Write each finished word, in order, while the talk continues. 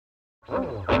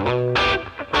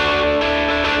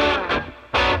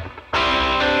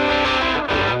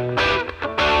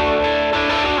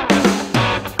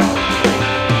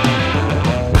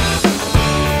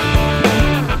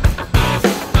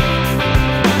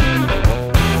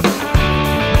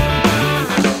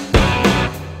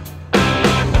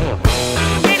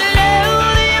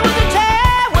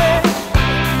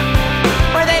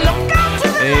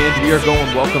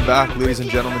Welcome back, ladies and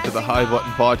gentlemen, to the High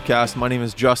Button Podcast. My name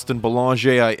is Justin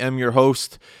Belanger. I am your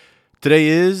host. Today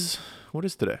is, what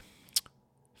is today?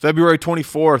 February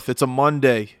 24th. It's a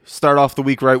Monday. Start off the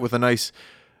week right with a nice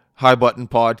High Button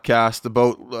Podcast.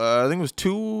 About, I think it was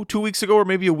two weeks ago or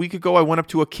maybe a week ago, I went up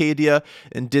to Acadia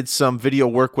and did some video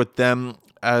work with them.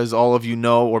 As all of you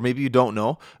know, or maybe you don't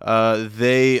know,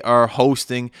 they are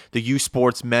hosting the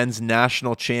USPORTS Men's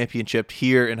National Championship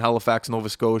here in Halifax, Nova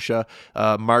Scotia,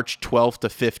 March 12th to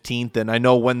 15th. And I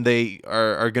know when they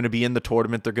are going to be in the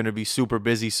tournament, they're going to be super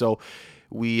busy. So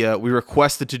we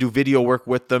requested to do video work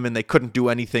with them, and they couldn't do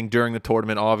anything during the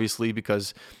tournament, obviously,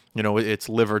 because it's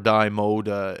live or die mode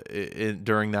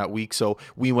during that week. So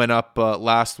we went up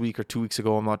last week or 2 weeks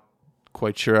ago. I'm not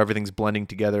quite sure. Everything's blending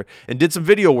together, and did some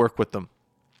video work with them.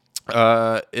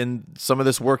 And some of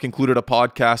this work included a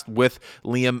podcast with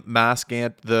Liam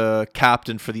Maaskant, the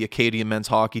captain for the Acadia men's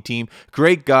hockey team.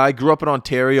 Great guy, grew up in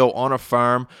Ontario on a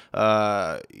farm.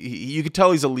 You could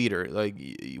tell he's a leader. Like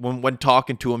when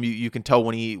talking to him, you can tell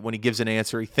when he gives an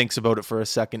answer, he thinks about it for a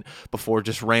second before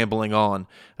just rambling on.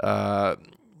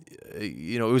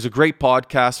 It was a great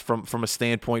podcast from a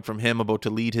standpoint from him about to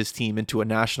lead his team into a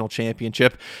national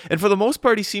championship. And for the most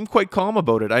part, he seemed quite calm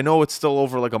about it. I know it's still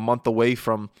over like a month away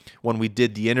from when we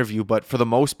did the interview, but for the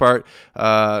most part,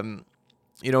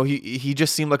 he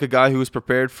just seemed like a guy who was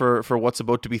prepared for what's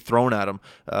about to be thrown at him.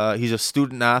 He's a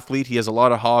student athlete. He has a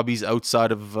lot of hobbies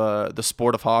outside of the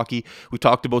sport of hockey. We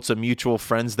talked about some mutual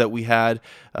friends that we had,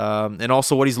 and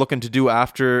also what he's looking to do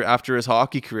after his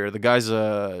hockey career. The guy's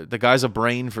a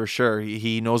brain for sure.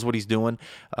 He knows what he's doing.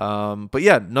 But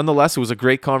yeah, nonetheless, it was a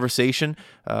great conversation.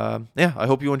 I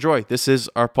hope you enjoy. This is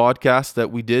our podcast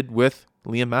that we did with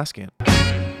Liam Maaskant.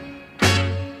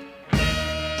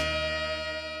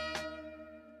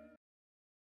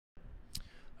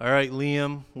 All right,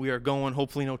 Liam, we are going.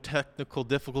 Hopefully no technical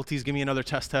difficulties. Give me another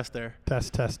test there.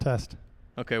 Test.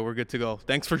 Okay, we're good to go.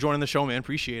 Thanks for joining the show, man.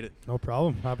 Appreciate it. No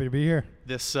problem. Happy to be here.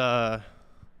 This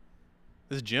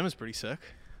gym is pretty sick.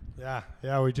 Yeah.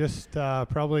 We just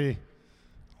probably,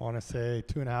 I want to say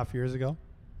 2.5 years ago,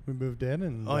 we moved in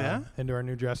and into our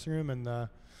new dressing room and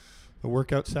the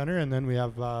workout center, and then we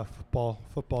have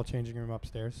football changing room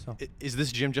upstairs. So is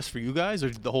this gym just for you guys or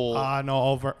the whole? No,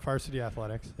 all varsity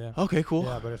athletics. Yeah. Okay, cool.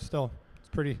 Yeah, but it's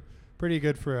pretty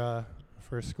good for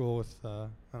a school with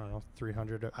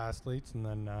 300 athletes and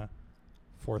then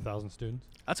 4,000 students.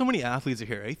 That's how many athletes are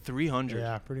here, eh? 300.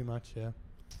 Yeah, pretty much. Yeah.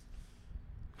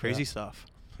 Crazy stuff.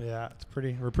 Yeah,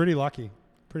 we're pretty lucky.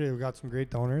 We've got some great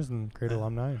donors and great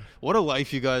alumni. What a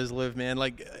life you guys live, man.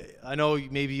 Like, I know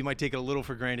maybe you might take it a little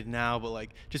for granted now, but like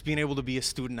just being able to be a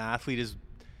student athlete is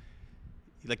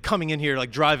like coming in here,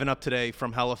 like driving up today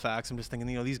from Halifax. I'm just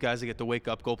thinking, these guys that get to wake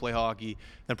up, go play hockey,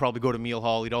 then probably go to meal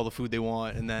hall, eat all the food they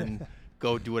want, and then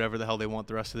go do whatever the hell they want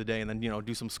the rest of the day, and then,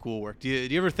 do some schoolwork. Do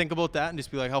you ever think about that and just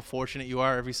be like how fortunate you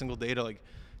are every single day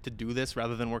to do this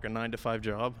rather than work a 9-to-5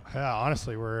 job? Yeah,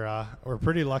 honestly, we're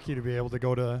pretty lucky to be able to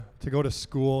go to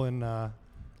school in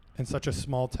such a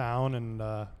small town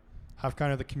and have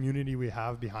kind of the community we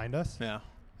have behind us. Yeah.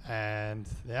 And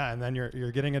then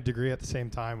you're getting a degree at the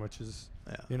same time, which is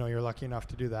you're lucky enough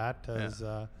to do that as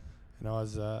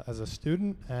a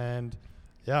student. And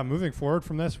moving forward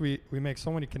from this, we make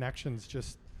so many connections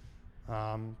just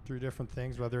through different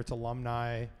things, whether it's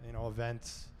alumni,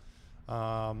 events.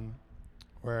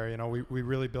 Where we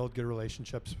really build good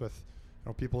relationships with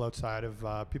people outside of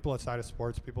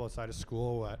sports, people outside of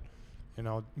school. That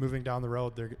moving down the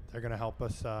road, they're going to help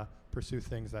us pursue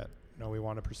things that we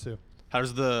want to pursue. How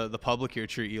does the public here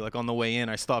treat you? Like on the way in,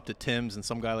 I stopped at Tim's and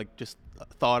some guy just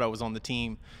thought I was on the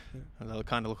team. I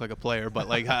kind of look like a player, but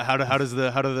like how does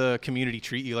the community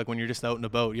treat you? Like when you're just out and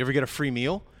about, you ever get a free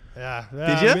meal? Yeah.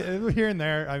 Did you? I mean, here and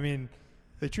there. I mean,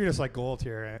 they treat us like gold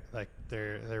here. Like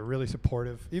they're really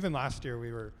supportive. Even last year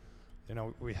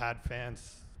we had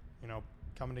fans,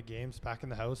 coming to games back in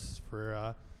the house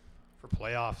for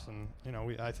playoffs, and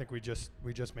I think we just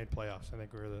made playoffs. I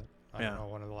think we were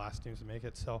one of the last teams to make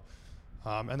it. So,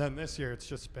 and then this year it's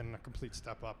just been a complete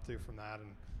step up too from that, and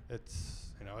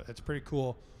it's pretty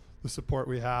cool the support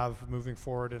we have moving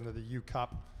forward into the U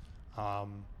Cup. Our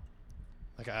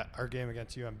game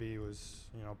against UMB was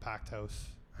packed house.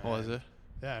 Oh, is it?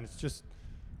 Yeah, and it's just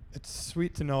it's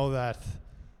sweet to know that,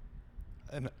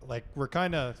 and like we're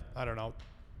kind of, I don't know,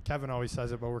 Kevin always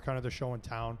says it, but we're kind of the show in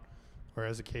town,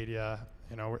 whereas Acadia,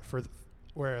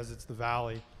 whereas it's the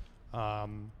Valley,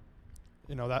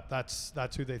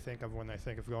 that's who they think of when they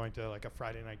think of going to like a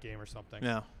Friday night game or something.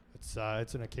 Yeah.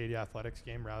 It's an Acadia athletics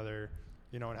game rather.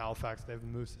 In Halifax they have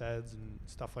Mooseheads and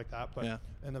stuff like that, but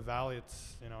in the Valley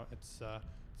it's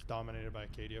dominated by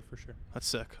Acadia for sure. That's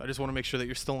sick. I just want to make sure that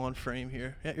you're still on frame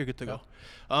here. Yeah, you're good to go.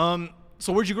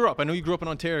 So where'd you grow up? I know you grew up in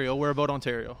Ontario. Where about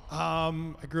Ontario?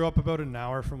 I grew up about an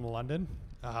hour from London.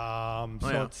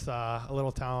 It's a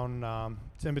little town.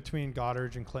 It's in between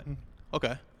Goddard and Clinton.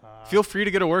 Okay. Feel free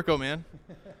to get a workout, man.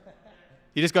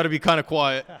 You just got to be kind of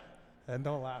quiet. And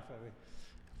don't laugh at me.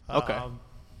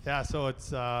 Okay. So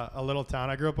it's a little town.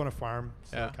 I grew up on a farm,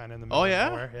 so kind of in the middle. Oh, yeah?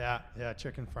 Of nowhere. Yeah,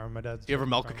 chicken farm. My dad's. You ever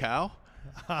milk a cow?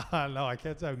 No, I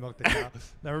can't say I've milked a cow.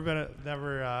 Never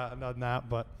done that,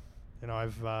 but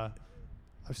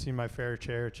I've seen my fair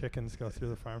share of chickens go through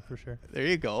the farm for sure. There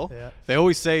you go. Yeah. They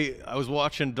always say, I was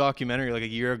watching a documentary like a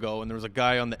year ago, and there was a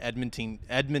guy on the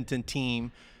Edmonton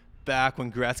team back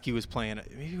when Gretzky was playing.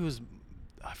 Maybe it was,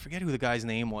 I forget who the guy's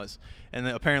name was. And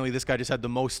then apparently this guy just had the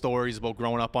most stories about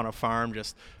growing up on a farm,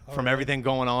 just from everything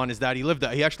going on. His dad,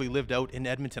 he actually lived out in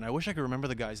Edmonton. I wish I could remember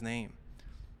the guy's name.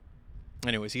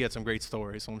 Anyways, he had some great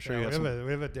stories, so I'm sure you have some.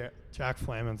 We have Jack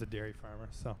Flaman's a dairy farmer,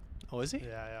 so. Oh, is he?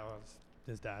 Yeah, well,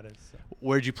 his dad is. So.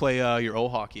 Where'd you play your O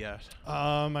hockey at?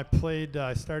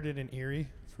 I started in Erie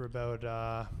for about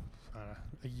a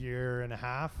year and a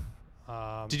half.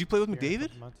 Did you play with McDavid?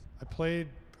 I played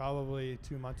probably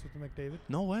 2 months with McDavid.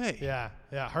 No way. Yeah.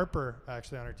 Harper,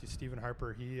 actually on our team, Stephen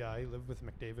Harper, he lived with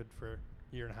McDavid for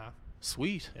a year and a half.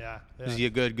 Sweet. Yeah. Is he a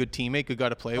good teammate, good guy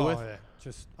to play with? Oh, yeah.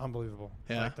 Just unbelievable.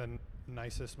 Yeah. Like the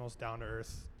nicest, most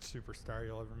down-to-earth superstar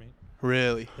you'll ever meet.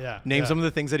 Really? Yeah. Name some of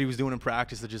the things that he was doing in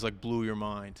practice that just like blew your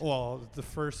mind. Well,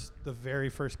 the very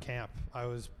first camp, I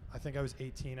think I was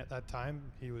 18 at that time.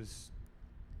 He was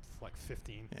like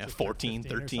 15. Yeah, 14,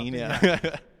 13,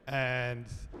 yeah. And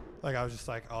like I was just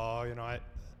like, I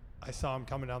saw him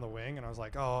coming down the wing, and I was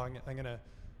like, I'm gonna,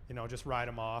 just ride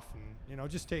him off, and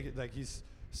just take it, like he's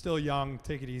still young,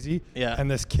 take it easy. Yeah. And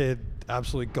this kid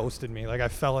absolutely ghosted me. Like I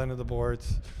fell into the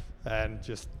boards, and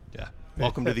just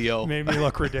welcome to the O. Made me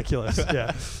look ridiculous.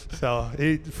 Yeah. So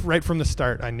right from the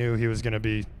start, I knew he was gonna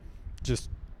be just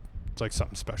like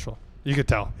something special. You could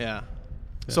tell. Yeah.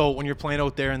 So when you're playing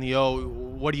out there in the O,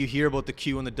 what do you hear about the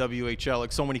Q and the WHL?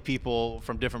 Like so many people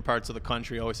from different parts of the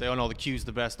country always say, oh no, the Q's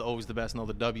the best, the O's the best, no,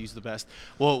 the W's the best.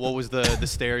 Well, what was the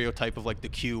stereotype of like the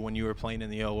Q when you were playing in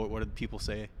the O? What did people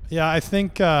say? Yeah, I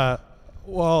think, to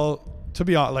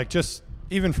be honest, like just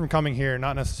even from coming here,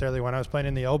 not necessarily when I was playing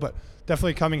in the O, but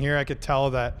definitely coming here, I could tell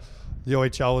that the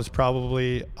OHL was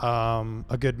probably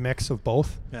a good mix of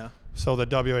both. Yeah. So the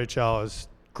WHL is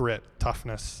grit,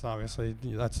 toughness, obviously.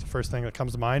 That's the first thing that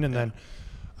comes to mind. And then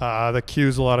the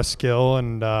Q's a lot of skill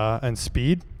and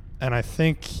speed. And I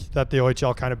think that the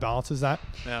OHL kind of balances that.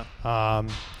 Yeah.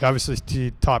 You obviously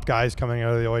see top guys coming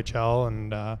out of the OHL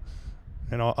and,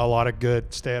 a lot of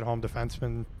good stay-at-home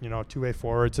defensemen, two-way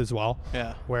forwards as well.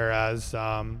 Yeah. Whereas,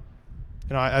 I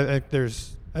think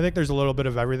there's a little bit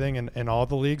of everything in all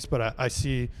the leagues, but I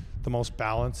see the most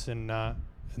balance in the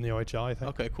OHL, I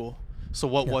think. Okay, cool. So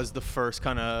what was the first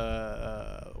kind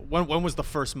of when was the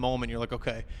first moment you're like,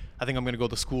 okay, I think I'm going to go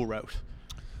the school route?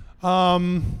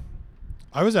 I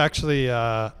was actually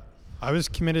I was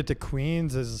committed to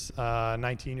Queens as a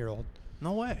 19-year-old.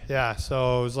 No way. Yeah,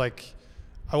 so it was like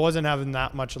I wasn't having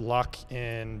that much luck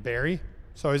in Barrie.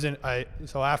 So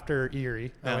after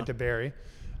Erie, I went to Barrie,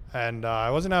 and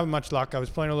I wasn't having much luck. I was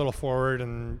playing a little forward,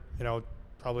 and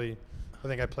probably. I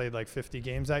think I played like 50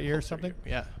 games that year or something.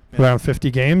 Yeah. Around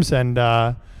 50 games, and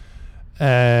I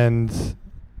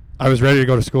was ready to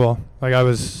go to school. Like I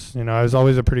was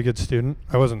always a pretty good student.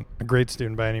 I wasn't a great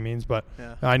student by any means, but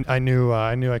I knew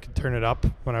I could turn it up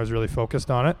when I was really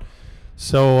focused on it.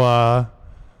 So I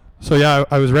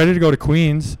was ready to go to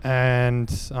Queens, and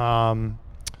I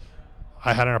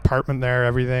had an apartment there,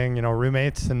 everything,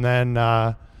 roommates, and then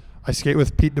I skate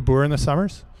with Pete DeBoer in the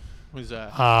summers. Who's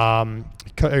that?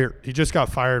 He just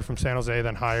got fired from San Jose,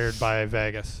 then hired by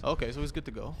Vegas. Okay, so he's good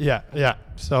to go. Yeah.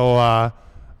 So,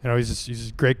 he's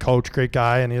a great coach, great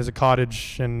guy, and he has a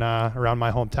cottage in around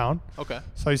my hometown. Okay.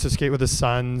 So I used to skate with his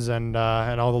sons and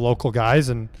all the local guys,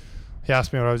 and he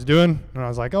asked me what I was doing, and I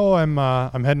was like,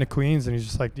 I'm heading to Queens, and he's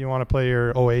just like, do you want to play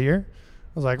your OA year?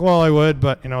 I was like, well, I would,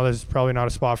 but there's probably not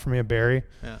a spot for me at Barrie.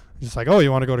 Yeah. He's just like, oh,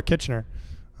 you want to go to Kitchener?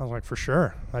 I was like, for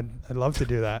sure, I'd love to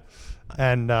do that.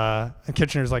 And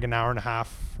Kitchener's like an hour and a half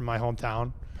from my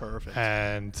hometown. Perfect.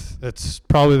 And it's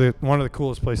probably one of the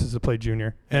coolest places to play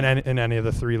junior in any of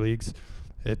the 3 leagues.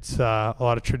 It's a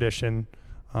lot of tradition.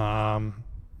 The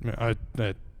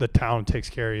town takes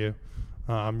care of you.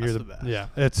 That's the best. Yeah,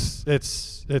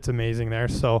 it's amazing there.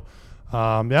 So,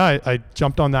 I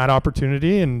jumped on that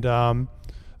opportunity, and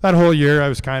that whole year I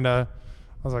was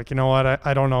like, you know what,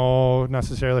 I don't know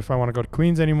necessarily if I want to go to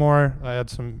Queens anymore. I had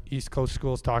some East Coast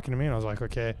schools talking to me, and I was like,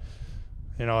 okay,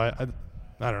 you know,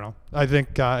 I don't know. I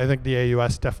think the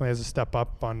AUS definitely has a step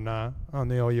up on the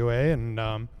OUA,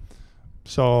 and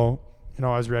so, you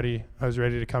know, I was ready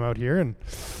to come out here, and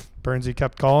Burnsy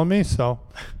kept calling me, so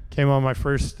came on my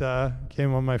first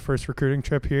recruiting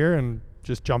trip here, and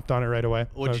just jumped on it right away.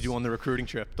 What did you do on the recruiting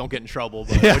trip? Don't get in trouble,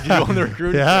 but what did you do on the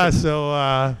recruiting trip? Yeah,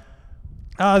 so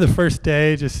the first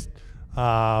day, just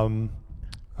what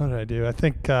did I do? I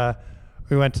think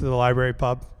we went to the library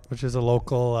pub, which is a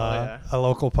local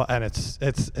pub, and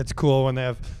it's cool when they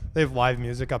have live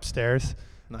music upstairs.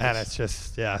 Nice. And it's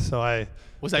just so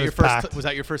was that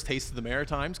your first taste of the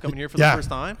Maritimes, coming here for the first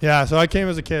time? Yeah, so I came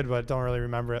as a kid, but don't really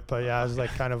remember it. But I was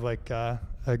like kind of like a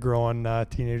growing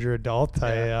teenager adult.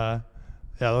 That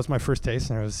was my first taste,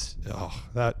 and it was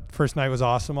that first night was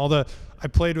awesome. I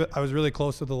was really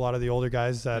close with a lot of the older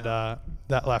guys that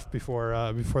left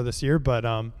before this year, but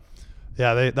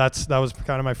that was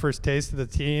kind of my first taste of the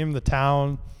team, the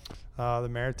town, the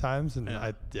Maritimes, and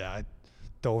I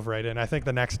dove right in. I think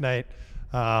the next night,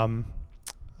 I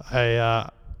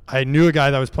knew a guy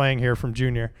that was playing here from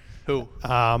junior. Who?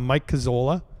 Mike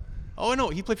Cazzola. Oh, no,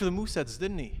 he played for the Mooseheads,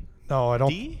 didn't he? No, I don't.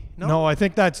 D? No, I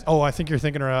think that's. Oh, I think you're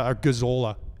thinking of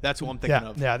Gazzola. That's who I'm thinking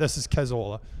of. Yeah, this is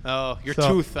Cazzola. Oh, your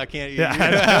tooth. I can't. Yeah,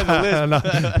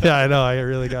 I know. I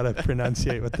really got to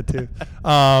pronunciate with the tooth.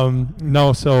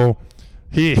 No, so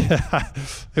he.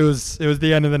 it was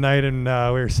the end of the night, and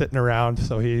we were sitting around.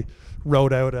 So he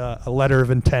wrote out a letter of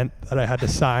intent that I had to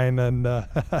sign, and it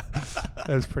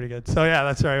was pretty good. So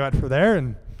that's where I went from there,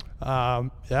 and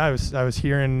I was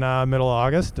here in middle of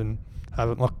August, and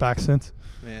haven't looked back since.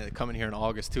 Man, coming here in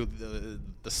August too.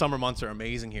 The summer months are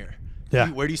amazing here.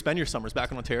 Yeah. Where do you spend your summers? Back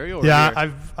in Ontario? Or yeah,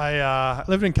 here? I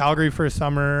lived in Calgary for a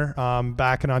summer,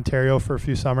 back in Ontario for a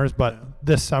few summers, but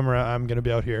this summer I'm going to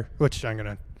be out here, which I'm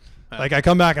going to, I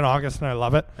come back in August and I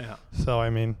love it. Yeah. So,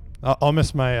 I mean, I'll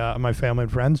miss my family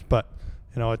and friends, but,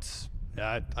 you know,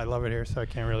 I love it here, so I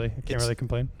can't really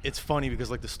complain. It's funny because,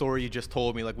 like, the story you just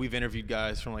told me, like, we've interviewed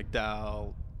guys from, like,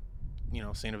 Dow, you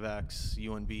know, St. FX,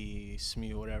 UNB,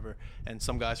 SMU, whatever, and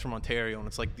some guys from Ontario, and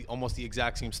it's like almost the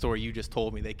exact same story you just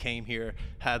told me. They came here,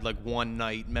 had like one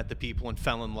night, met the people, and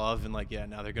fell in love, and like,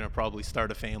 now they're gonna probably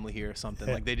start a family here or something.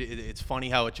 Yeah. Like it's funny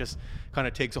how it just kind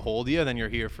of takes a hold of you, and then you're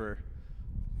here for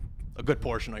a good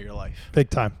portion of your life. Big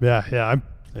time.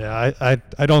 I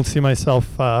don't see myself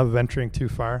venturing too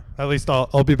far. At least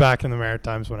I'll be back in the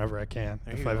Maritimes whenever I can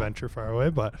if I venture far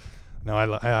away. But no,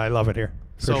 I love it here.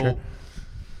 For sure.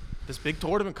 This big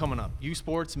tournament coming up,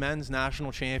 USPORTS Men's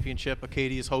National Championship.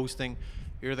 Acadia is hosting.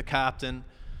 You're the captain.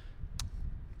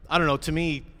 I don't know. To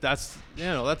me, that's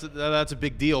a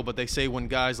big deal. But they say when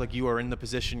guys like you are in the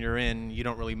position you're in, you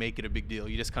don't really make it a big deal.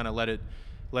 You just kind of let it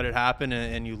happen,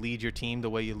 and you lead your team the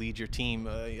way you lead your team.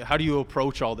 How do you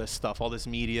approach all this stuff, all this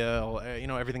media,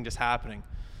 everything just happening?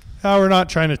 We're not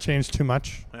trying to change too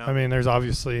much. Yeah. I mean, there's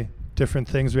obviously different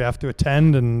things we have to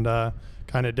attend and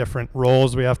kind of different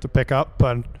roles we have to pick up,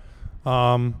 but.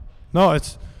 No,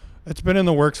 it's been in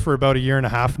the works for about 1.5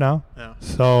 years now. Yeah.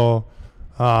 So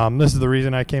this is the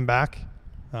reason I came back.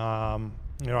 I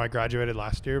graduated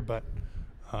last year, but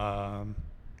I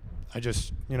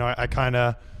just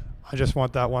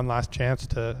want that one last chance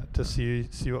to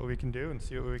see what we can do and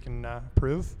see what we can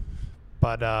prove.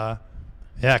 But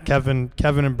Kevin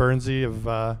and Burnsy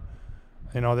have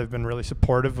they've been really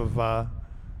supportive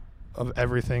of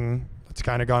everything that's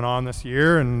kind of gone on this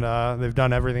year, and they've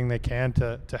done everything they can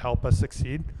to help us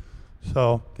succeed.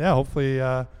 So hopefully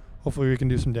we can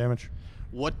do some damage.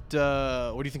 What do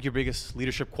you think your biggest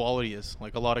leadership quality is?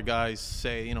 Like a lot of guys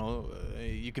say,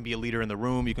 you can be a leader in the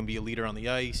room, you can be a leader on the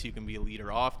ice, you can be a leader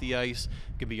off the ice,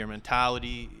 it can be your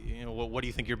mentality. What do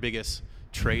you think your biggest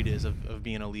trait is of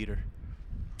being a leader?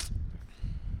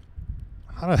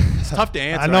 It's tough to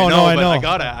answer. I know.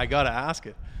 But I gotta ask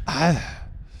it.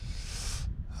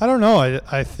 I don't know.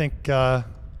 I think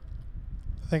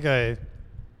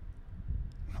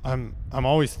I'm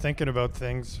always thinking about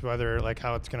things, whether like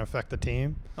how it's going to affect the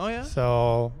team. Oh yeah.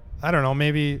 So I don't know.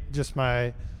 Maybe just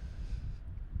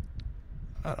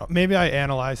maybe I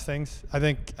analyze things. I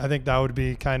think that would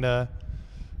be kind of,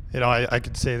 I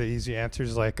could say the easy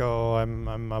answers like, oh,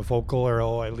 I'm a vocal, or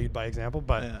oh, I lead by example.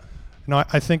 But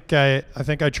I think I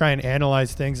try and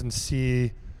analyze things and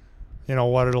see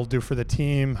what it'll do for the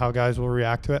team, how guys will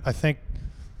react to it. I think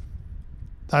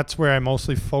that's where I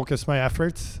mostly focus my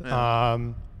efforts.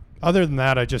 Yeah. Other than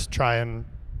that, I just try and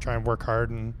work hard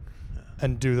and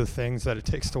do the things that it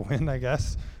takes to win, I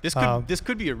guess. This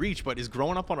could be a reach, but is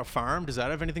growing up on a farm, does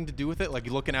that have anything to do with it? Like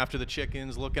looking after the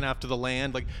chickens, looking after the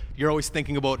land, like you're always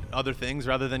thinking about other things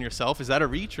rather than yourself. Is that a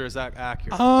reach or is that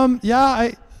accurate?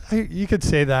 Yeah, you could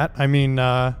say that. I mean,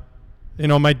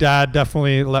 my dad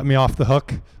definitely let me off the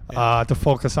hook to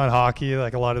focus on hockey,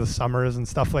 like a lot of the summers and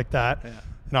stuff like that.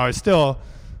 Yeah. I was still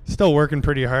working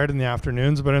pretty hard in the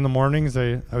afternoons, but in the mornings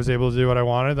I was able to do what I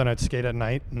wanted. Then I'd skate at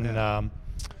night, and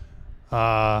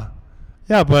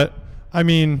but I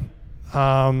mean,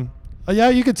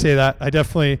 you could say that. I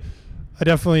definitely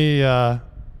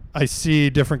I see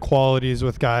different qualities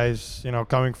with guys,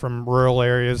 coming from rural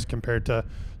areas compared to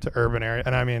urban area.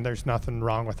 And I mean, there's nothing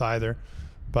wrong with either,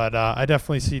 but I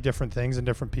definitely see different things in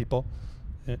different people.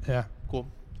 Yeah.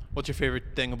 Cool. What's your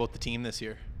favorite thing about the team this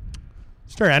year?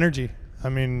 Just our energy. I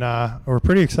mean, we're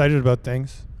pretty excited about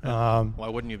things. Why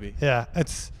wouldn't you be? Yeah,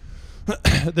 it's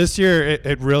this year.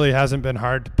 It really hasn't been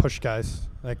hard to push guys.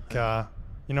 Like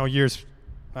years.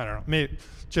 I don't know. Maybe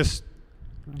just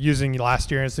using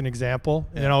last year as an example.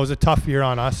 Yeah. It was a tough year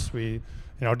on us. We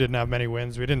didn't have many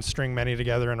wins. We didn't string many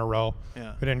together in a row.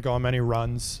 Yeah. We didn't go on many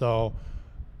runs. So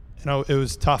it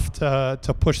was tough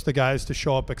to push the guys to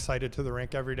show up excited to the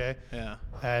rink every day. Yeah.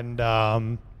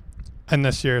 And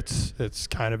this year it's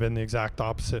kind of been the exact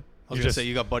opposite. I was going to say,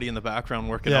 you got Buddy in the background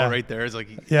working Yeah. out right there. It's like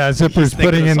Zipper's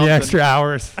putting in the something. extra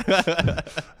hours.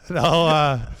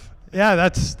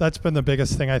 That's been the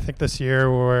biggest thing I think this year.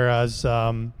 Whereas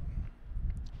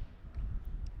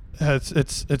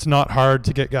it's not hard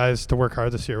to get guys to work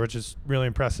hard this year, which is really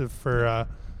impressive for a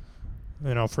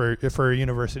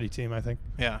university team, I think.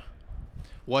 Yeah.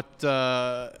 What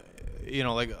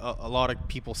like a lot of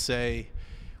people say,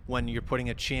 when you're putting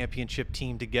a championship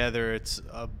team together, it's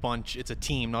a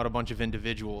team, not a bunch of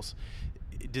individuals.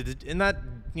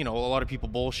 A lot of people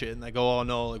bullshit and they go, oh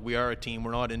no, like we are a team,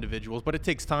 we're not individuals. But it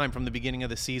takes time from the beginning of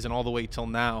the season all the way till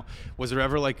now. Was there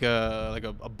ever like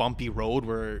a bumpy road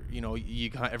where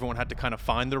everyone had to kind of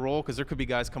find their role? Because there could be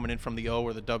guys coming in from the O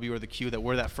or the W or the Q that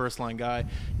were that first line guy.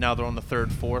 Now they're on the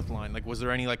third, fourth line. Like, was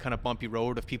there any like kind of bumpy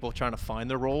road of people trying to find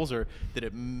their roles, or did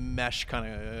it mesh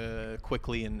kind of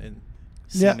quickly and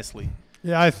seamlessly?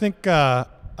 Yeah, I think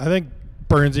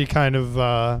Burnsy kind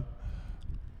of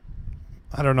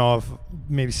I don't know if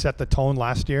maybe set the tone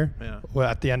last year. Yeah.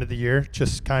 At the end of the year,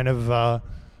 just kind of a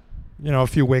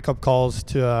few wake up calls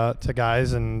to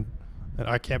guys, and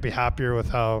I can't be happier with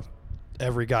how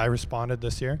every guy responded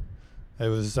this year. It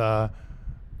was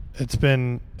it's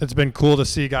been cool to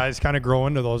see guys kind of grow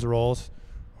into those roles,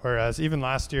 whereas even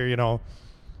last year,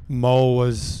 Mo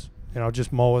was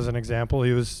Mo as an example.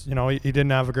 He was he didn't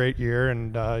have a great year,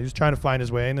 and he was trying to find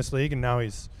his way in this league, and now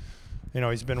he's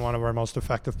been one of our most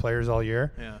effective players all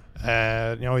year.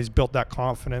 Yeah. He's built that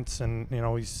confidence, and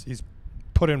he's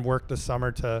put in work this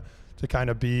summer to kind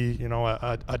of be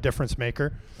a difference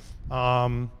maker.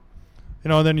 Then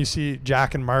you see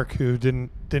Jack and Mark, who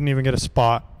didn't even get a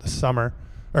spot this summer,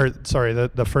 or sorry,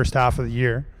 the first half of the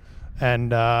year,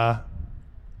 and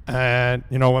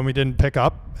when we didn't pick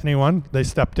up anyone, they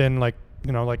stepped in like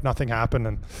nothing happened,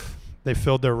 and they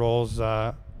filled their roles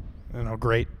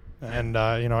great. And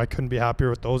I couldn't be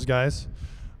happier with those guys.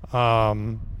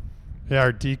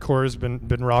 Our D-core has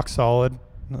been rock solid.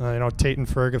 Tate and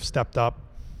Ferg have stepped up.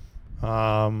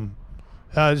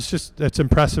 It's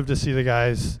impressive to see the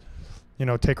guys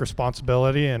take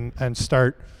responsibility and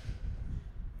start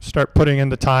putting in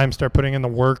the time, start putting in the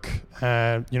work,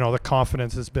 and the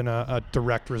confidence has been a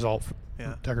direct result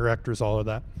of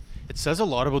that. It says a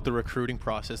lot about the recruiting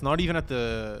process, not even at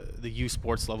the U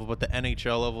Sports level, but the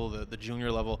NHL level, the junior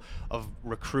level, of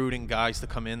recruiting guys to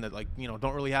come in that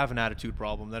don't really have an attitude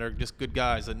problem, that are just good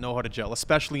guys that know how to gel,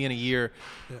 especially in a year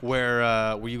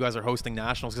where you guys are hosting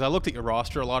nationals. Because I looked at your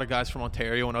roster, a lot of guys from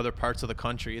Ontario and other parts of the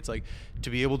country. It's like, to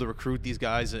be able to recruit these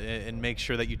guys and make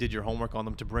sure that you did your homework on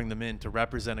them to bring them in to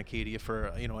represent Acadia for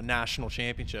a national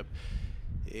championship.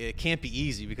 It can't be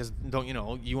easy, because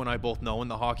you and I both know in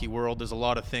the hockey world there's a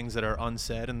lot of things that are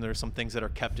unsaid, and there's some things that are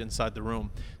kept inside the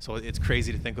room. So it's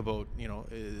crazy to think about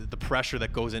the pressure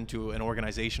that goes into an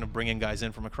organization of bringing guys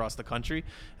in from across the country.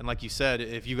 And like you said,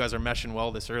 if you guys are meshing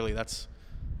well this early, that's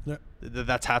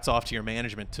hats off to your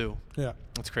management too. Yeah,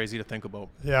 it's crazy to think about.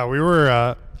 Yeah, we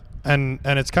were and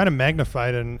it's kind of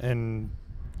magnified in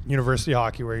university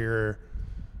hockey, where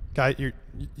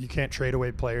you can't trade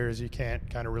away players, you can't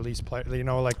kind of release players. I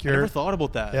never thought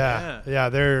about that. Yeah.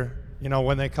 They're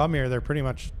when they come here, they're pretty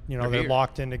much they're here.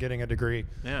 locked into getting a degree.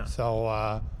 Yeah.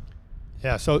 So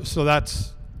Yeah. So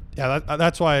that's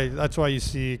that's why you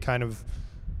see kind of,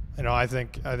 I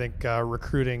think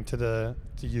recruiting to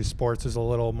U Sports is a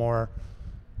little more,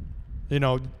 you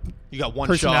got one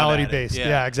personality shot at based. it.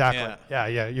 Yeah, exactly.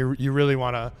 Yeah. You really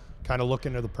want to kind of look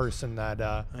into the person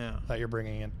that you're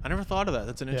bringing in. I never thought of that.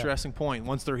 That's an interesting point.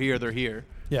 Once they're here, they're here.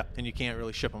 Yeah. And you can't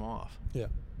really ship them off. Yeah.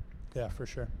 Yeah, for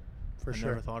sure. I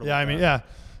never thought about I mean, that.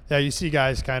 yeah. You see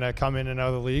guys kind of come in and out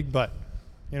of the league, but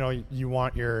you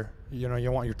want your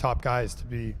top guys to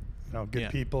be good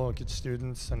people, good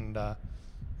students, and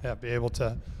be able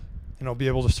to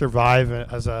survive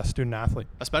as a student athlete.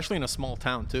 Especially in a small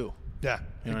town too. Yeah.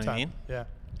 You know what I mean? Yeah.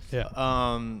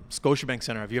 Scotiabank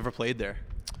Center. Have you ever played there?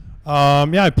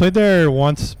 I played there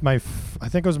once. I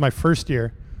think it was my first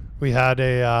year. We had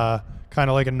a kind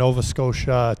of like a Nova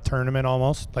Scotia tournament,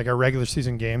 almost like our regular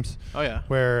season games. Oh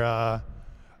yeah.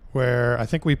 Where I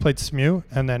think we played SMU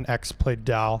and then X played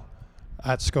Dal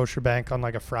at Scotiabank on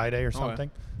like a Friday or something.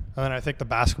 Okay. And then I think the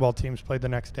basketball teams played the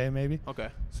next day, maybe. Okay.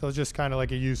 So it's just kind of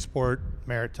like a U Sport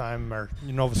Maritime or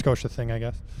Nova Scotia thing, I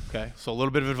guess. Okay. So a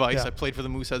little bit of advice. Yeah. I played for the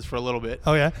Mooseheads for a little bit.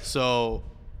 Oh yeah. So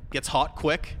gets hot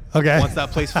quick. Okay. Once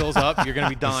that place fills up, you're gonna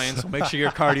be dying. So make sure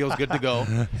your cardio's good to go.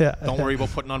 Yeah. Don't worry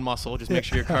about putting on muscle. Just make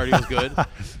sure your cardio's good.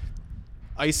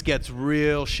 Ice gets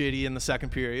real shitty in the second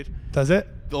period. Does it?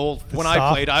 When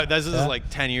I played, this is like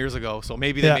 10 years ago, so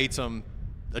maybe they made some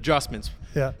adjustments.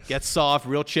 Yeah. Gets soft,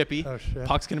 real chippy. Oh, shit.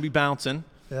 Puck's going to be bouncing.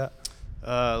 Yeah.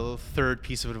 Third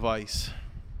piece of advice.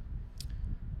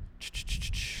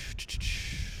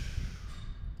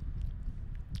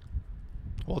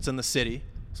 Well, it's in the city,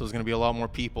 so there's going to be a lot more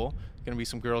people. Going to be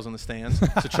some girls in the stands.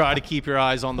 So try to keep your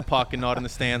eyes on the puck and not in the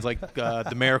stands like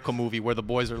the Miracle movie where the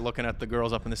boys are looking at the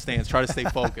girls up in the stands. Try to stay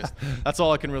focused. That's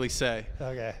all I can really say.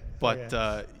 Okay.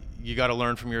 But you got to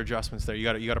learn from your adjustments there. You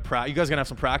got to practice. You guys going to have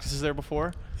some practices there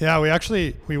before? Yeah,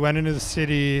 we went into the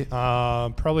city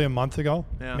probably a month ago,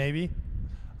 maybe.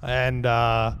 And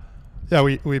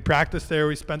we practiced there.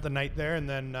 We spent the night there, and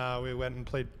then we went and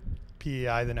played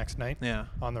PEI the next night. Yeah.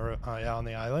 On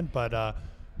the island, but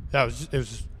it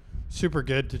was super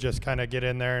good to just kind of get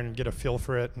in there and get a feel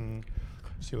for it and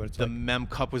see what it's like. The Mem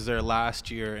Cup was there last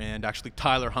year, and actually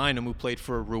Tyler Heinem, who played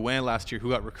for Rouen last year, who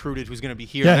got recruited, who's going to be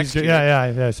here next year.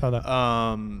 Yeah, I saw that.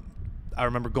 I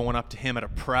remember going up to him at a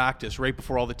practice right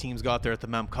before all the teams got there at the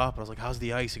Mem Cup. I was like, "How's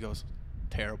the ice?" He goes,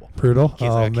 "Terrible, brutal."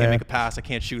 I can't make a pass. I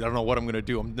can't shoot. I don't know what I'm going to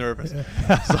do. I'm nervous.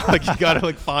 So like you got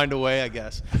to find a way, I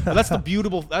guess. But that's the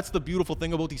beautiful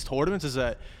thing about these tournaments is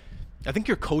that. I think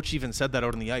your coach even said that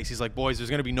out on the ice. He's like, boys,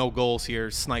 there's going to be no goals here,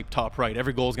 snipe top right.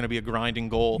 Every goal is going to be a grinding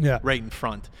goal right in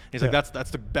front. And he's like, that's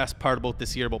the best part about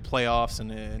this year, about playoffs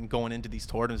and going into these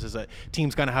tournaments is that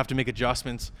teams going to have to make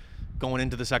adjustments going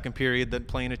into the second period than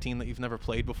playing a team that you've never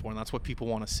played before. And that's what people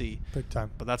want to see. Big time.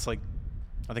 But that's like,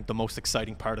 I think the most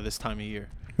exciting part of this time of year.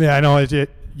 Yeah, I know. It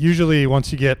usually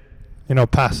once you get,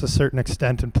 past a certain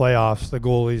extent in playoffs, the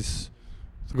goalies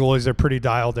are pretty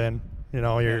dialed in,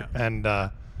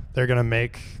 they're going to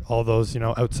make all those,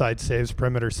 outside saves,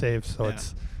 perimeter saves. So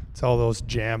it's all those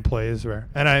jam plays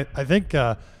and I think,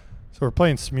 so we're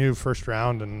playing SMU first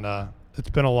round and it's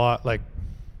been a lot, like,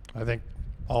 I think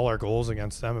all our goals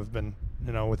against them have been,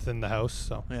 within the house.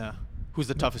 So yeah. Who's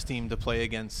the toughest team to play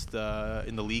against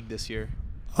in the league this year?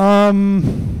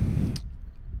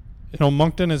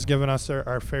 Moncton has given us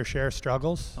our fair share of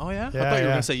struggles. Oh yeah? I thought you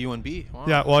were going to say UNB. Wow.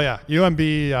 Yeah. Well, yeah.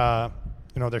 UNB,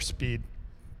 their speed.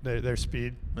 Their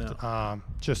speed,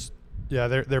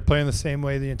 they're playing the same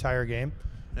way the entire game,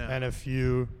 and if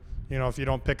you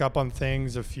don't pick up on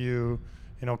things, if you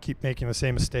keep making the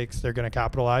same mistakes, they're going to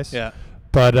capitalize. Yeah,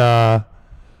 but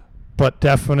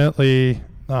definitely,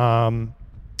 Moncton's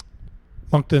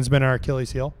been our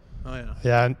Achilles heel. Oh yeah.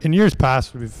 Yeah, in years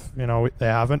past, they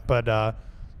haven't, but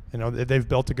they've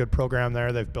built a good program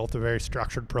there. They've built a very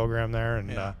structured program there,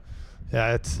 and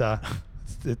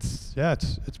it's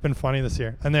been funny this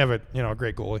year, and they have a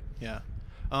great goalie. Yeah.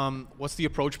 What's the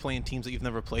approach playing teams that you've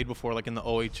never played before, like in the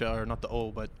OHL or not the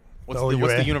O, but what's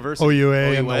the university?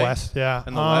 OUA in the West, yeah.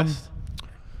 In the West.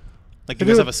 Like, do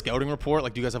you guys have a scouting report?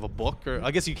 Like, do you guys have a book? Or I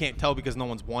guess you can't tell because no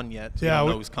one's won yet. So you don't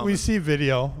know who's coming. We see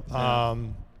video.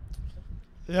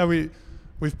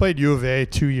 We've played U of A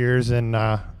 2 years in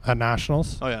at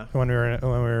nationals. Oh yeah. When we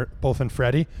were both in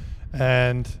Freddie,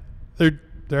 and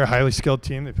they're a highly skilled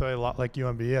team. They play a lot like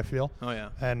UNB, I feel. Oh yeah.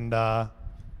 And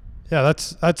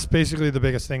that's basically the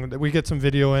biggest thing. We get some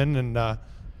video in, and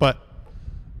but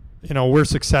we're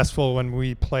successful when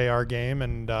we play our game,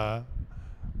 and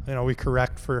we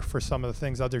correct for some of the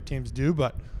things other teams do,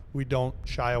 but we don't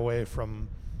shy away from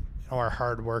our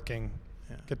hard working.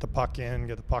 Yeah. Get the puck in,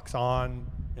 get the pucks on,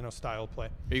 style of play.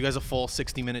 Are you guys a full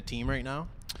 60-minute team right now?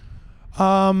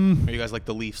 Are you guys like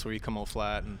the Leafs where you come out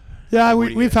flat? And yeah,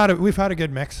 we've had a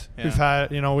good mix. Yeah.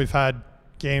 We've had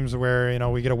games where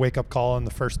we get a wake up call in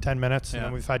the first 10 minutes, and Yeah.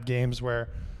 then we've had games where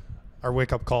our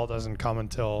wake up call doesn't come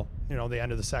until the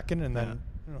end of the second, and then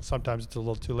sometimes it's a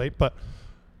little too late. But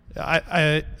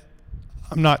I'm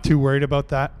not too worried about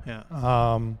that. Yeah.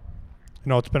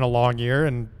 It's been a long year,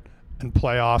 and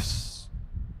playoffs,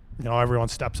 everyone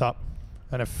steps up,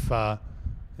 and if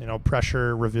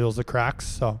pressure reveals the cracks.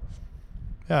 So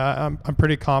yeah, I'm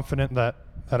pretty confident that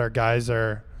our guys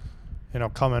are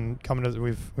coming to.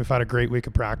 We've had a great week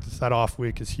of practice. That off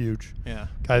week is huge. Yeah.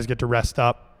 Guys get to rest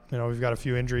up. We've got a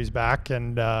few injuries back,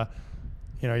 and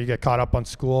you get caught up on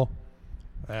school.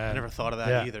 I never thought of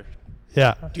that either.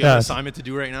 Yeah. Do you have an assignment to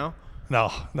do right now? No.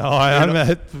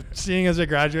 I'm seeing as I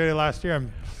graduated last year.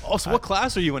 So what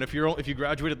class are you in? If you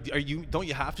graduated, don't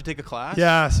you have to take a class?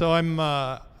 Yeah. So I'm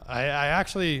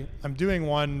doing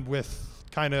one with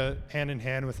kind of hand in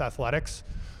hand with athletics.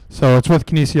 So it's with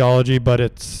kinesiology, but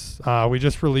it's we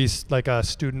just released like a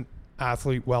student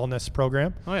athlete wellness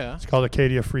program. Oh yeah. It's called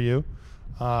Acadia for You.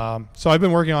 So I've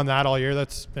been working on that all year.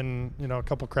 That's been a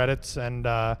couple credits, and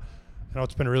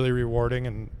it's been really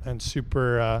rewarding and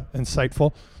super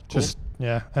insightful. Cool.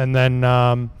 And then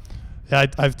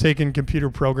I've taken computer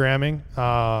programming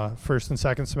first and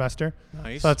second semester.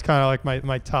 Nice. So that's kind of like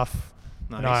my tough.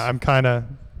 Nice. I'm kind of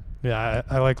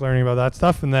I like learning about that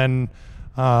stuff, and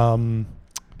then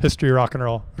history of rock and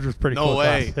roll, which was pretty cool. No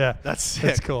way. Class. Yeah, that's sick.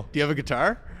 It's cool. Do you have a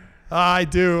guitar? I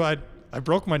do. I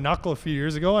broke my knuckle a few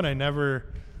years ago, and I never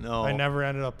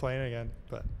ended up playing again.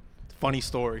 But funny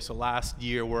story. So last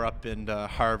year we're up in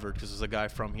Harvard because there's a guy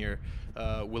from here,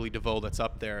 Willie DeVoe, that's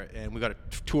up there, and we got a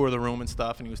tour of the room and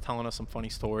stuff, and he was telling us some funny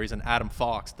stories. And Adam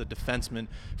Fox, the defenseman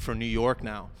for New York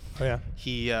now,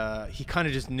 he kind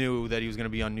of just knew that he was going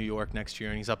to be on New York next year,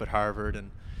 and he's up at Harvard,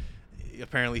 and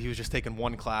apparently he was just taking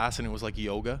one class, and it was like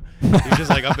yoga. He was just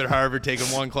like up at Harvard taking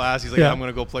one class. He's like, I'm going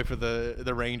to go play for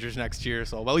the Rangers next year.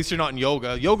 So at least you're not in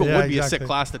yoga. Yoga would be a sick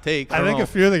class to take. I think a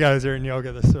few of the guys are in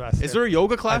yoga this semester. Is there a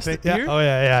yoga class here? Oh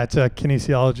yeah. It's a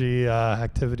kinesiology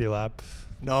activity lab.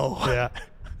 No.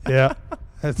 Yeah.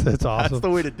 It's awesome. That's the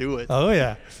way to do it. Oh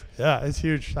yeah. Yeah, it's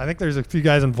huge. I think there's a few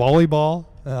guys in volleyball.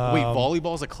 Wait,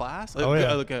 volleyball's a class?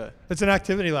 It's an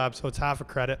activity lab, so it's half a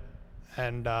credit.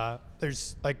 And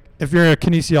there's if you're a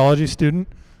kinesiology student,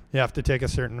 you have to take a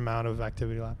certain amount of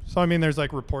activity lab. So there's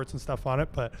reports and stuff on it,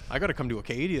 but I got to come to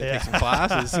Acadia to take some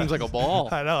classes. It seems like a ball.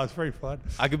 I know, it's pretty fun.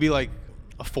 I could be like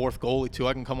a fourth goalie too.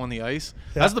 I can come on the ice.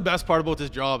 Yeah. That's the best part about this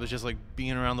job, is just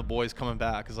being around the boys coming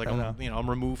back. Cause I'm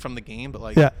removed from the game,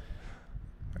 but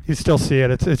you still see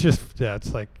it. It's just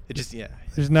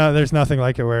There's nothing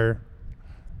like it where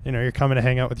you're coming to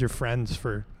hang out with your friends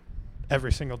for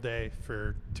every single day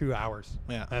for 2 hours.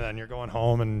 Yeah. And then you're going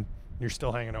home and you're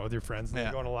still hanging out with your friends. And then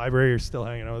you're going to the library, you're still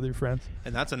hanging out with your friends.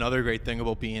 And that's another great thing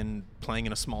about playing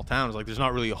in a small town, is there's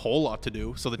not really a whole lot to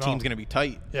do, so the team's going to be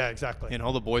tight. Yeah, exactly.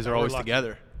 The boys are always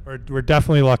together. We're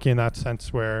definitely lucky in that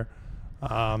sense where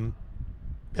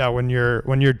when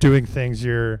you're doing things,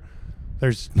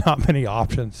 there's not many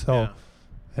options. So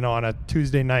on a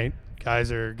Tuesday night,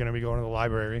 guys are going to be going to the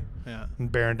library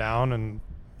and bearing down, and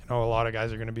a lot of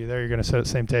guys are going to be there. You're going to sit at the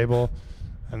same table,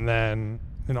 and then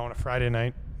on a Friday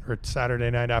night or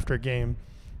Saturday night after a game,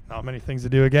 not many things to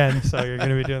do again, so you're going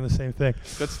to be doing the same thing.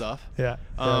 Good stuff. Yeah,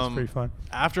 it's pretty fun.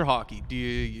 After hockey, do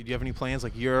you have any plans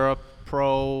like Europe,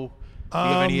 pro? Do you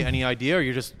have any idea, or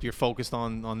you're focused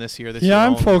on this year? Yeah,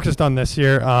 I'm focused on this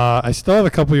year. I still have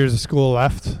a couple years of school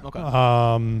left. Okay.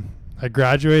 I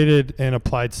graduated in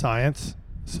applied science,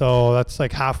 so that's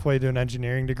halfway to an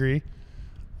engineering degree.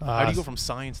 How do you go from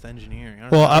science to engineering?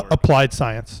 Applied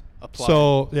science.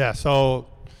 So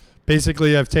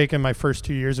basically I've taken my first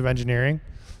 2 years of engineering,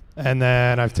 and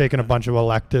then I've taken a bunch of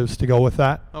electives to go with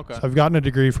that. Okay. So I've gotten a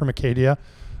degree from Acadia,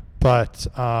 but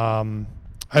I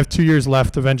have 2 years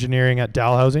left of engineering at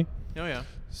Dalhousie. Oh yeah.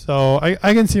 So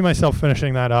I can see myself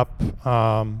finishing that up,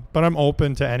 but I'm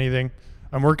open to anything.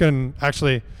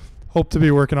 Hope to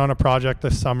be working on a project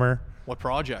this summer. What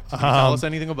project? Can you tell us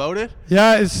anything about it?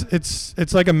 Yeah,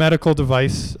 it's like a medical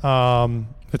device.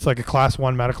 It's like a class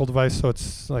 1 medical device, so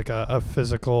it's like a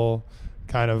physical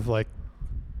kind of like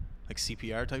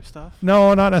CPR type stuff?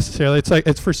 No, not necessarily.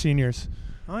 It's for seniors.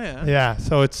 Oh yeah. Yeah,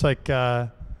 so it's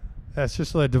it's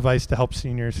just a device to help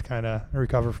seniors kind of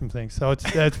recover from things. So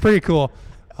it's pretty cool.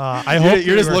 I hope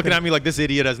you're just looking at me like this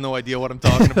idiot has no idea what I'm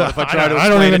talking about. If I try I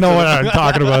don't even know what I'm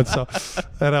talking about. So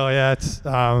I know. Yeah, it's.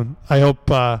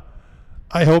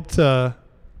 I hope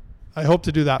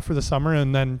to do that for the summer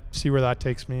and then see where that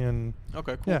takes me. And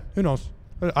okay, cool. Yeah, who knows?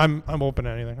 I'm open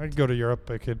to anything. I could go to Europe.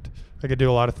 I could do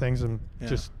a lot of things and Yeah.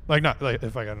 just like not like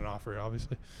if I got an offer,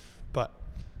 obviously, but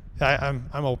yeah,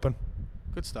 I'm open.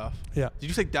 Good stuff. Yeah. Did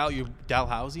you say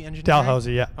Dalhousie engineering?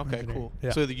 Dalhousie, yeah. Okay, Engineering. cool.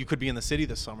 Yeah. So that you could be in the city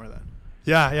this summer then.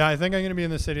 Yeah. I think I'm going to be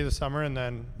in the city this summer, and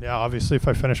then obviously if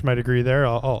I finish my degree there,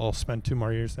 I'll spend 2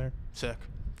 more years there. Sick.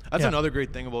 That's Yeah. another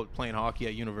great thing about playing hockey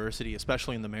at university,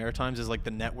 especially in the Maritimes, is like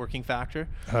the networking factor.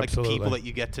 Absolutely. Like the people that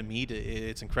you get to meet,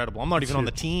 it's incredible. I'm not even on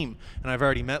the team, and I've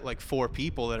already met like 4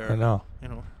 people that are, I know.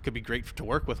 could be great to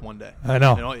work with one day. I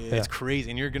know. It's Yeah. crazy,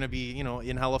 and you're going to be,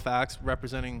 in Halifax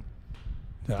representing.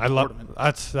 Yeah, I love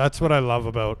that's what I love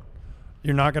about.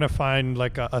 You're not going to find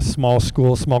like a small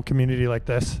school, small community like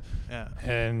this. Yeah.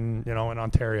 And in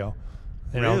Ontario.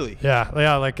 Really?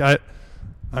 Yeah. Like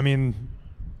I mean,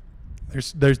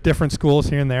 there's different schools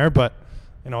here and there, but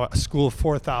a school of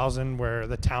 4,000 where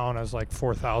the town has like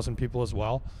 4,000 people as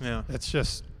well. Yeah. It's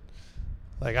just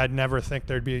like I'd never think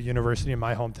there'd be a university in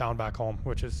my hometown back home,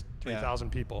 which is 3,000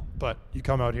 people. But you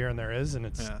come out here and there is, and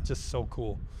it's just so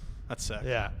cool. That's sick.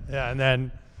 Yeah. And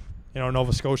then,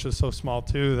 Nova Scotia is so small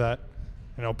too that,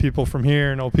 people from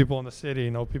here know people in the city,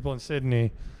 know people in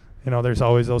Sydney. There's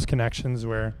always those connections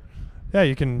where,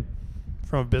 you can,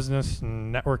 from a business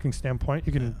and networking standpoint,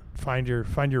 you can find your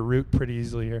route pretty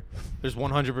easily here. There's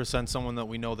 100% someone that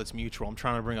we know that's mutual. I'm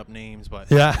trying to bring up names, but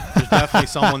there's definitely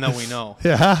someone that we know.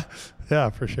 Yeah,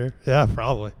 for sure. Yeah,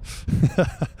 probably.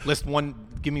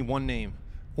 Give me one name.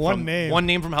 One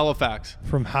name from Halifax.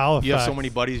 From Halifax. You have so many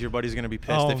buddies, your buddy's going to be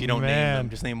pissed if you don't name them.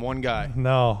 Just name one guy.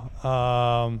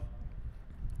 No.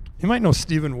 You might know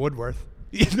Stephen Woodworth.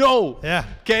 No. Yeah.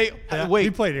 Okay, wait.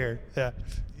 He played here. Yeah.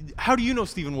 How do you know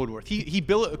Stephen Woodworth? He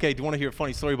built. Okay, do you want to hear a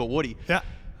funny story about Woody? Yeah.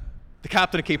 The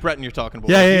captain of Cape Breton you're talking about.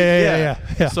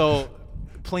 Yeah. So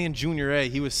playing junior A,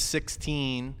 he was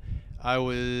 16. I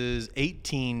was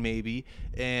 18 maybe,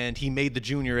 and he made the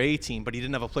junior A team, but he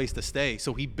didn't have a place to stay.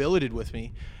 So he billeted with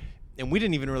me, and we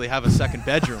didn't even really have a second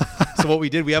bedroom. So what we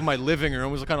did, we have my living room.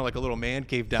 It was kind of like a little man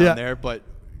cave down there, but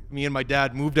me and my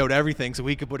dad moved out everything so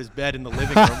he could put his bed in the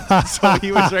living room. So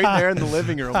he was right there in the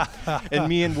living room. And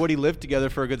me and Woody lived together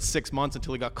for a good 6 months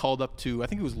until he got called up to, I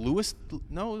think it was Lewis.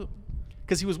 No,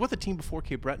 because he was with a team before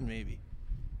Cape Breton maybe.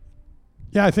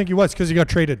 Yeah, I think he was because he got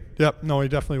traded. Yep. No, he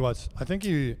definitely was. I think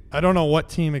I don't know what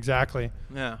team exactly.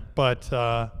 Yeah. But,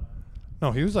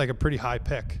 no, he was like a pretty high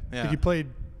pick. Yeah. Like he played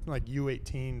like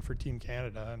U18 for Team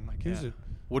Canada. And like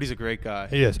Woody's a great guy.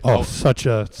 He is. Oh, such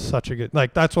a good,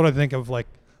 like that's what I think of like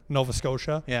Nova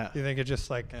Scotia. Yeah. You think it's just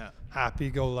like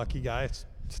happy-go-lucky guy. It's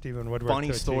Stephen Woodward.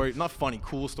 Funny story, not funny,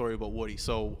 cool story about Woody.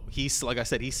 So he's, like I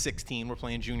said, he's 16. We're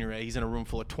playing junior A. He's in a room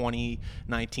full of 20,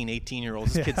 19,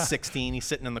 18-year-olds. This kid's 16. He's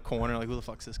sitting in the corner like, who the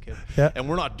fuck's this kid? Yeah. And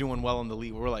we're not doing well in the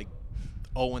league. We're like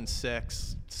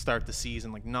 0-6 to start the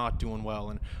season, like not doing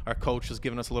well. And our coach was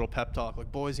giving us a little pep talk, like,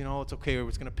 boys, it's okay. We're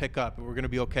just going to pick up. We're going to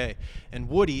be okay. And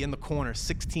Woody in the corner,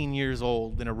 16 years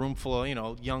old, in a room full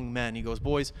of, young men, he goes,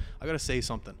 boys, I got to say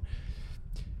something.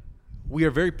 We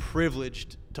are very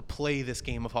privileged to play this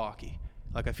game of hockey.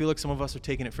 Like, I feel like some of us are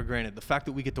taking it for granted. The fact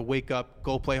that we get to wake up,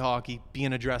 go play hockey, be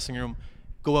in a dressing room,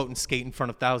 go out and skate in front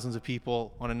of thousands of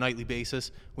people on a nightly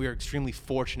basis, we are extremely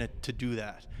fortunate to do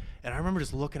that. And I remember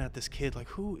just looking at this kid like,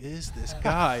 who is this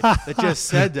guy that just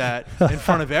said that in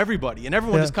front of everybody? And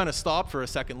everyone just kind of stopped for a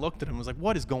second, looked at him, and was like,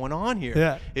 what is going on here?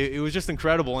 Yeah. It was just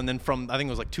incredible. And then I think it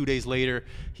was like 2 days later,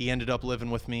 he ended up living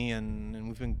with me, and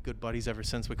we've been good buddies ever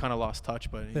since. We kind of lost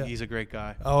touch, but he's a great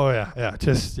guy. Oh, yeah.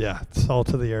 Just, salt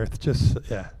to the earth. Just,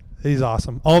 he's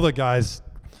awesome. All the guys,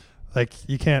 like,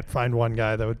 you can't find one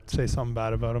guy that would say something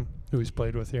bad about him who he's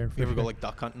played with here. You ever go, like,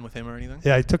 duck hunting with him or anything?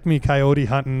 Yeah, he took me coyote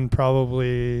hunting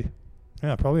probably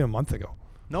a month ago.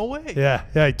 No way.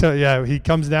 Yeah. He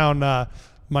comes down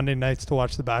Monday nights to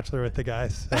watch The Bachelor with the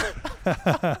guys.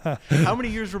 How many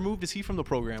years removed is he from the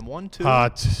program? 1, 2?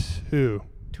 2.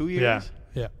 2 years?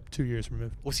 Yeah. 2 years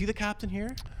removed. Was he the captain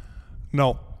here?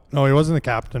 No, he wasn't the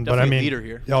captain. Definitely but I mean, leader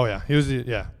here. Oh yeah,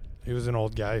 he was an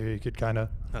old guy who you could kind of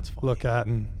look at,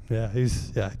 and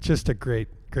he's just a great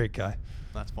guy.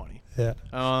 That's funny. Yeah.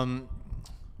 Coming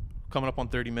up on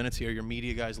 30 minutes here. Your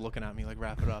media guys looking at me like,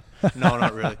 wrap it up. No,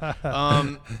 not really.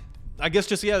 I guess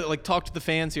just, like talk to the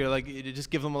fans here. Like just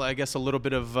give them, I guess, a little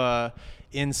bit of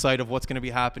insight of what's going to be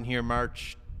happening here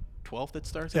March 12th it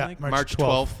starts, I think? March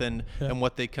 12th and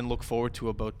what they can look forward to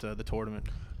about the tournament.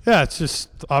 Yeah, it's just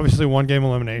obviously one game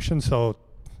elimination. So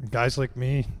guys like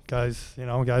me, guys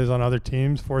on other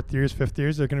teams, 4th years, 5th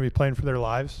years, they're going to be playing for their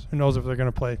lives. Who knows if they're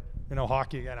going to play,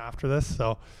 hockey again after this.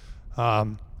 So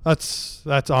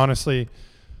that's honestly,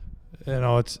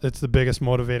 it's the biggest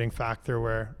motivating factor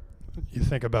where you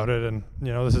think about it and,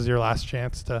 this is your last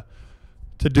chance to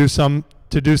do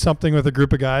to do something with a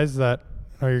group of guys that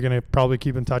you're going to probably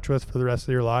keep in touch with for the rest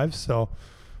of your lives. So,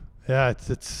 yeah,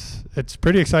 it's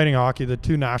pretty exciting hockey. The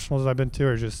 2 nationals I've been to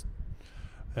are just,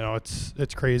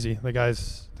 it's crazy. The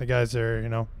guys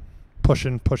are,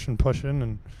 pushing,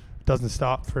 and it doesn't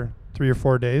stop for 3 or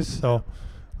 4 days. So,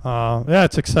 yeah,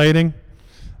 it's exciting.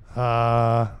 It's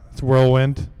a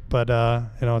whirlwind, but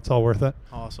it's all worth it.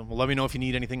 Awesome. Well, let me know if you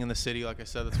need anything in the city. Like I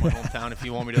said, that's my hometown. If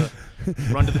you want me to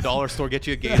run to the dollar store, get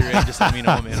you a Gatorade, just let me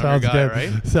know, man. I'm your guy, good.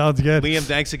 right? Sounds good. Liam,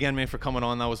 thanks again, man, for coming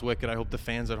on. That was wicked. I hope the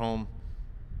fans at home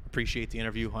appreciate the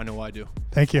interview. I know I do.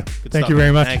 Thank you. Good Thank stuff, you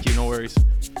very man. much. Thank you. No worries.